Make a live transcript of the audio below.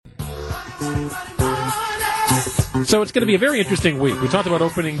So it's going to be a very interesting week. We talked about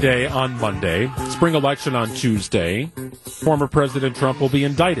opening day on Monday, spring election on Tuesday. Former President Trump will be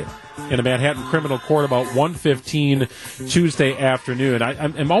indicted in a Manhattan criminal court about 1:15 Tuesday afternoon.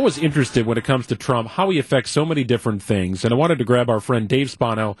 I'm always interested when it comes to Trump, how he affects so many different things. And I wanted to grab our friend Dave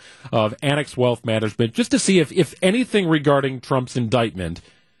Spano of Annex Wealth Management just to see if anything regarding Trump's indictment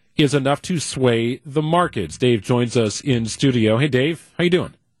is enough to sway the markets. Dave joins us in studio. Hey, Dave, how you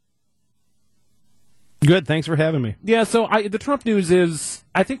doing? Good. Thanks for having me. Yeah, so the Trump news is,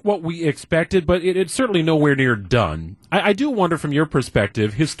 I think, what we expected, but it's certainly nowhere near done. I do wonder, from your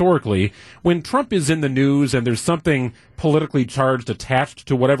perspective, historically, when Trump is in the news and there's something politically charged attached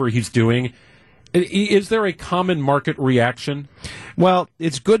to whatever he's doing, is there a common market reaction? Well,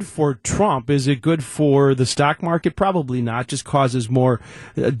 it's good for Trump. Is it good for the stock market? Probably not. Just causes more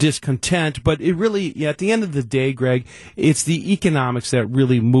discontent. But it really, at the end of the day, Greg, it's the economics that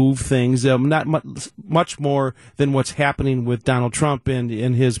really move things. Not much more than what's happening with Donald Trump and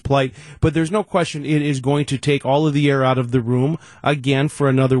his plight. But there's no question it is going to take all of the air out of the room again for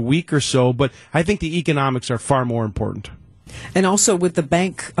another week or so. But I think the economics are far more important. And also with the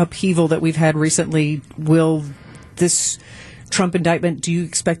bank upheaval that we've had recently, will this Trump indictment, do you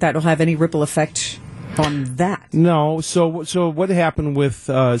expect that will have any ripple effect on that? No. So what happened with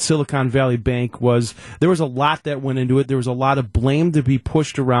Silicon Valley Bank was there was a lot that went into it. There was a lot of blame to be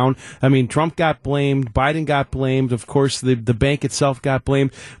pushed around. I mean, Trump got blamed. Biden got blamed. Of course, the bank itself got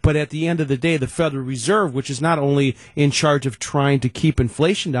blamed. But at the end of the day, the Federal Reserve, which is not only in charge of trying to keep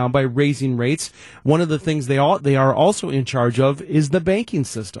inflation down by raising rates, one of the things they are also in charge of is the banking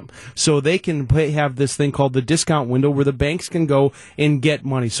system. So they can have this thing called the discount window where the banks can go and get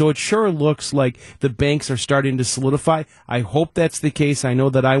money. So it sure looks like the banks are starting to solidify. I hope that's the case. I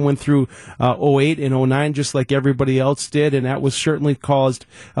know that I went through 08 and 09 just like everybody else did, and that was certainly caused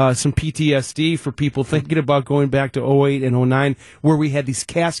some PTSD for people thinking about going back to 08 and 09, where we had these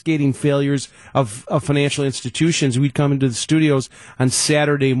cascading failures of financial institutions. We'd come into the studios on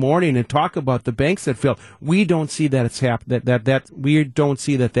Saturday morning and talk about the banks that failed. We don't see that it's we don't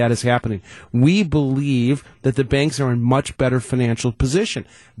see that is happening. We believe that the banks are in much better financial position.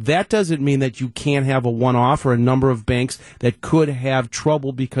 That doesn't mean that you can't have a one-off or a number of banks that could have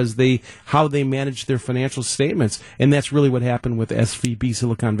trouble because how they manage their financial statements. And that's really what happened with SVB,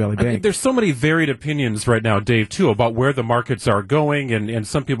 Silicon Valley Bank. I mean, there's so many varied opinions right now, Dave, too, about where the markets are going. And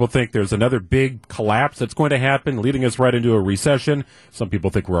some people think there's another big collapse that's going to happen, leading us right into a recession. Some people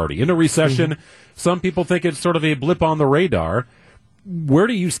think we're already in a recession. Mm-hmm. Some people think it's sort of a blip on the radar. Where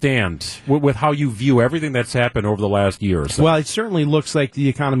do you stand with how you view everything that's happened over the last year or so? Well, it certainly looks like the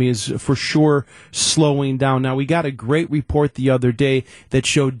economy is for sure slowing down. Now, we got a great report the other day that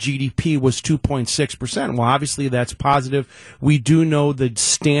showed GDP was 2.6%. Well, obviously that's positive. We do know the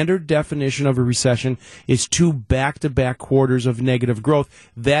standard definition of a recession is 2 back-to-back quarters of negative growth.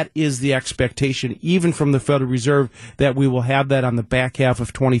 That is the expectation, even from the Federal Reserve, that we will have that on the back half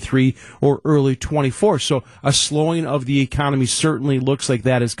of 23 or early 24. So a slowing of the economy certainly looks like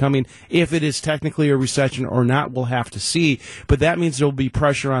that is coming. If it is technically a recession or not, we'll have to see. But that means there will be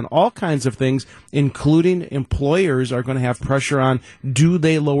pressure on all kinds of things, including employers are going to have pressure on, do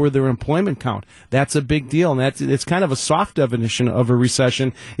they lower their employment count? That's a big deal. And it's kind of a soft definition of a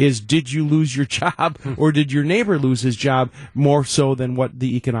recession is, did you lose your job or did your neighbor lose his job, more so than what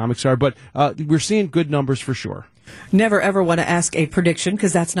the economics are? But we're seeing good numbers for sure. Never ever want to ask a prediction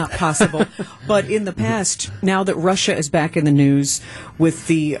because that's not possible. But in the past, now that Russia is back in the news with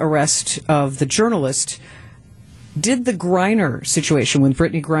the arrest of the journalist, did the Griner situation with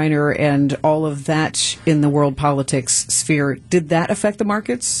Brittany Griner and all of that in the world politics sphere, did that affect the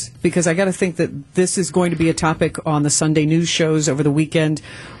markets? Because I got to think that this is going to be a topic on the Sunday news shows over the weekend.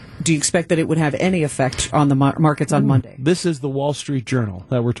 Do you expect that it would have any effect on the markets on Monday? This is the Wall Street Journal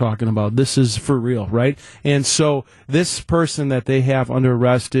that we're talking about. This is for real, right? And so this person that they have under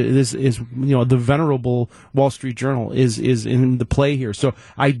arrest is the venerable Wall Street Journal is in the play here. So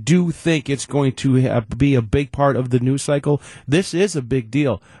I do think it's going to be a big part of the news cycle. This is a big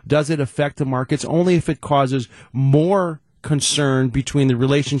deal. Does it affect the markets? Only if it causes more concern between the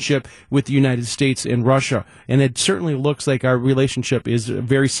relationship with the United States and Russia. And it certainly looks like our relationship is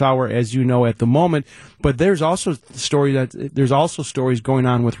very sour, as you know, at the moment. But there's also stories going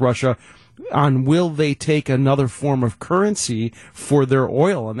on with Russia on will they take another form of currency for their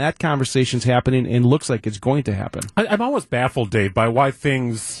oil. And that conversation's happening and looks like it's going to happen. I'm always baffled, Dave, by why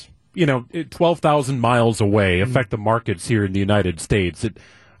things, 12,000 miles away affect the markets here in the United States.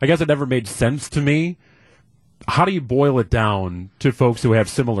 I guess it never made sense to me. how do you boil it down to folks who have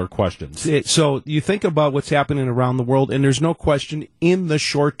similar questions? So you think about what's happening around the world, and there's no question in the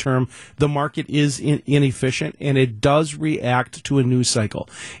short term, the market is inefficient, and it does react to a news cycle.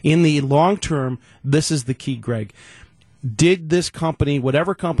 In the long term, this is the key, Greg. Did this company,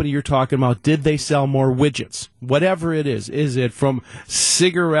 whatever company you're talking about, did they sell more widgets? Whatever it is it from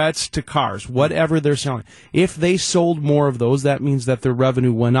cigarettes to cars, whatever they're selling. If they sold more of those, that means that their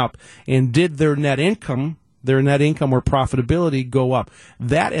revenue went up. And did their net income or profitability go up?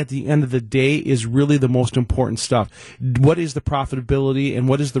 That, at the end of the day, is really the most important stuff. What is the profitability and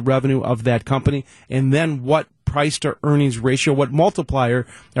what is the revenue of that company? And then what price to earnings ratio, what multiplier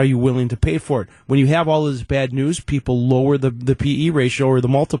are you willing to pay for it? When you have all this bad news, people lower the PE ratio or the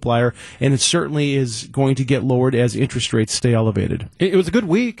multiplier, and it certainly is going to get lowered as interest rates stay elevated. It was a good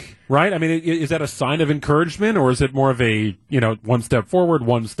week, right? I mean, is that a sign of encouragement, or is it more of a, one step forward,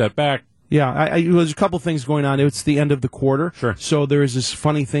 one step back? Yeah, there's a couple things going on. It's the end of the quarter. Sure. So there is this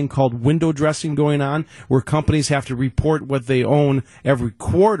funny thing called window dressing going on, where companies have to report what they own every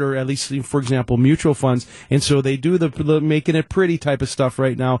quarter, at least, for example, mutual funds. And so they do the making it pretty type of stuff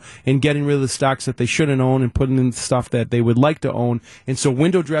right now and getting rid of the stocks that they shouldn't own and putting in stuff that they would like to own. And so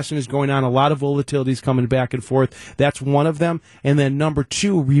window dressing is going on. A lot of volatility is coming back and forth. That's one of them. And then number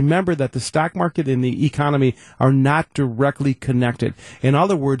two, remember that the stock market and the economy are not directly connected. In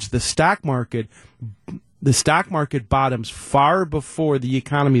other words, the stock market bottoms far before the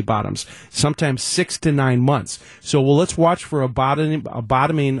economy bottoms, sometimes 6 to 9 months. So let's watch for a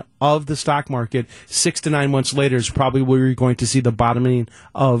bottoming of the stock market. 6 to 9 months later is probably where you're going to see the bottoming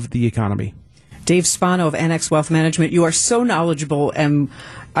of the economy. Dave Spano of Annex Wealth Management, you are so knowledgeable, and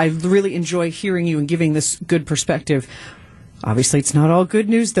I really enjoy hearing you and giving this good perspective. Obviously, it's not all good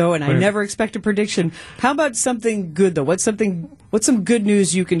news, though, and I never expect a prediction. How about something good, though? What's some good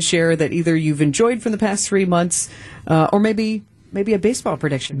news you can share that either you've enjoyed from the past 3 months, or maybe a baseball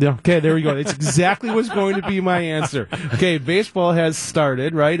prediction? Okay, there we go. It's exactly what's going to be my answer. Okay, baseball has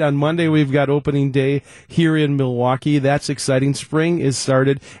started, right? On Monday, we've got opening day here in Milwaukee. That's exciting. Spring is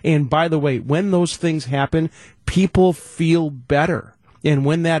started. And by the way, when those things happen, people feel better. And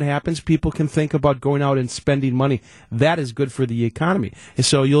when that happens, people can think about going out and spending money. That is good for the economy. And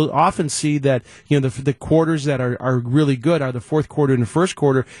so you'll often see that, the quarters that are really good are the fourth quarter and the first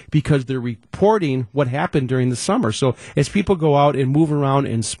quarter, because they're reporting what happened during the summer. So as people go out and move around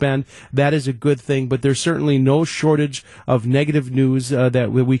and spend, that is a good thing. But there's certainly no shortage of negative news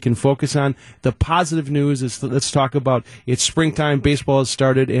that we can focus on. The positive news is, let's talk about, it's springtime, baseball has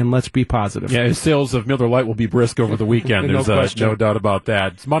started, and let's be positive. Yeah, sales of Miller Lite will be brisk over the weekend. There's no doubt about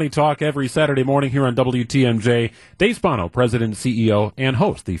that. It's Money Talk every Saturday morning here on WTMJ. Dave Spano, President, CEO, and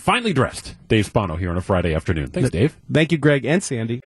host, the finely dressed Dave Spano, here on a Friday afternoon. Thanks, Dave. Thank you, Greg and Sandy.